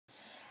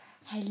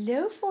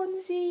Hello,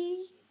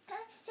 Fonzie.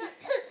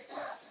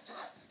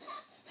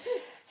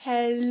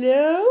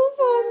 Hello,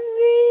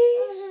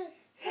 Fonzie.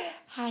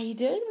 How you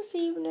doing this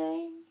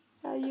evening?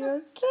 Are you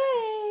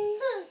okay?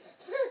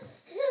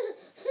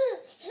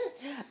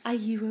 Are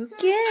you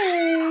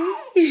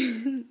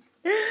okay?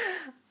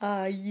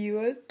 Are you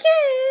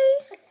okay?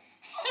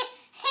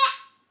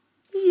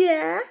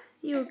 Yeah,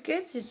 you're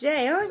good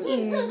today, aren't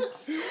you?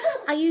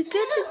 Are you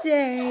good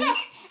today?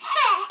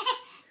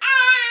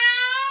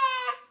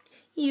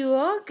 You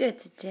are good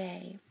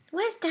today.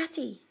 Where's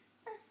Daddy?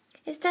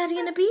 Is Daddy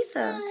in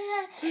Ibiza?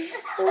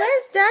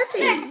 Where's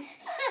Daddy?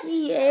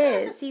 He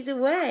is. He's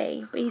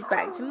away. But he's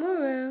back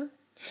tomorrow.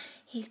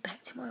 He's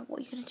back tomorrow.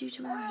 What are you going to do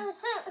tomorrow?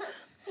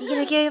 Are you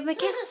going to give him a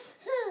kiss?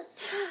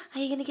 Are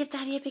you going to give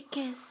Daddy a big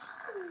kiss?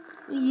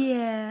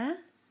 Yeah.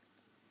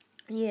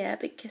 Yeah, a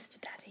big kiss for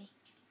Daddy.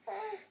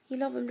 You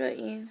love him, don't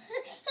you?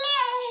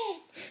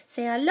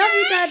 Say, I love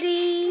you,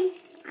 Daddy.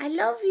 I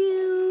love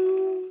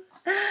you.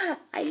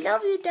 I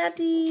love you,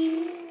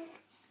 Daddy.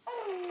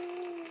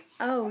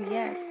 Oh,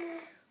 yes.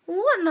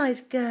 What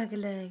nice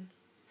gurgling.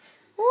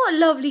 What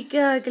lovely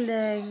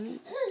gurgling.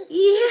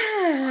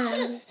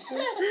 Yeah.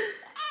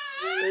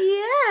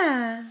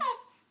 Yeah.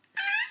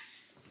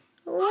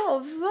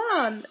 What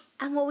fun.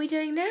 And what are we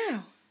doing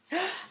now?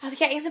 Are we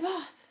getting in the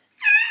bath?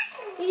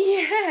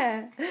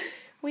 Yeah.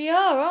 We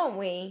are, aren't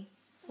we?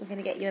 We're going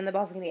to get you in the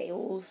bath. We're going to get you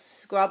all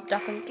scrubbed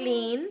up and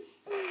clean.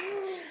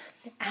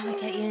 And we're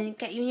going to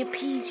get you in your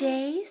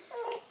PJs.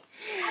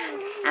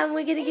 And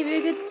we're going to give you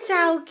a good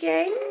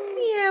towelking.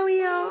 Yeah,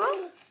 we are.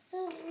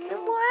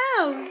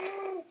 Wow.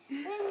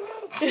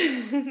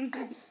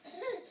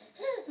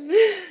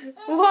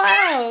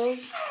 Wow.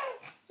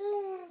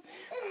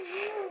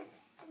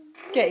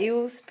 Get you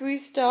all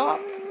spruced up.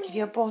 Give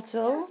you a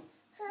bottle.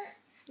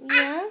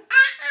 Yeah.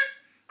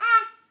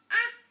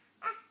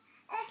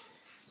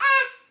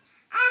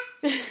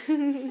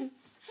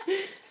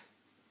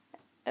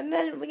 And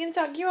then we're going to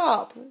tuck you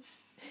up.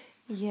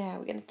 Yeah,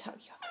 we're going to tuck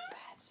you up in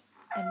bed.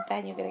 And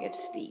then you're going to go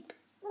to sleep.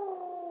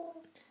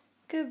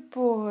 Good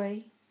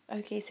boy.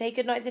 Okay, say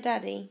goodnight to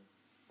Daddy.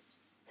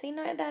 Say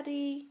night,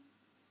 Daddy.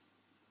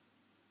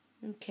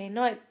 Okay,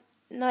 night,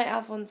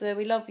 Alfonso.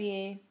 We love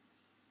you.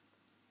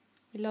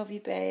 We love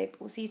you, babe.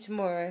 We'll see you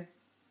tomorrow.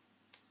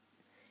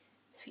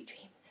 Sweet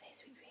dreams. Say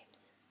sweet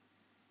dreams.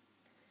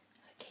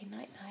 Okay,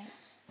 night.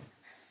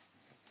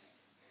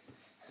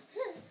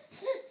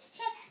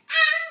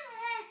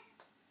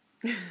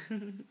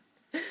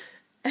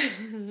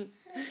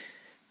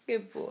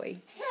 Good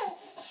boy.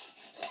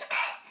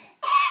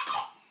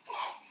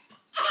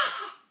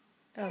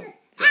 Oh,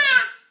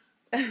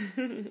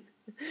 sorry.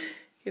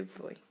 Good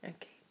boy.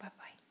 Okay.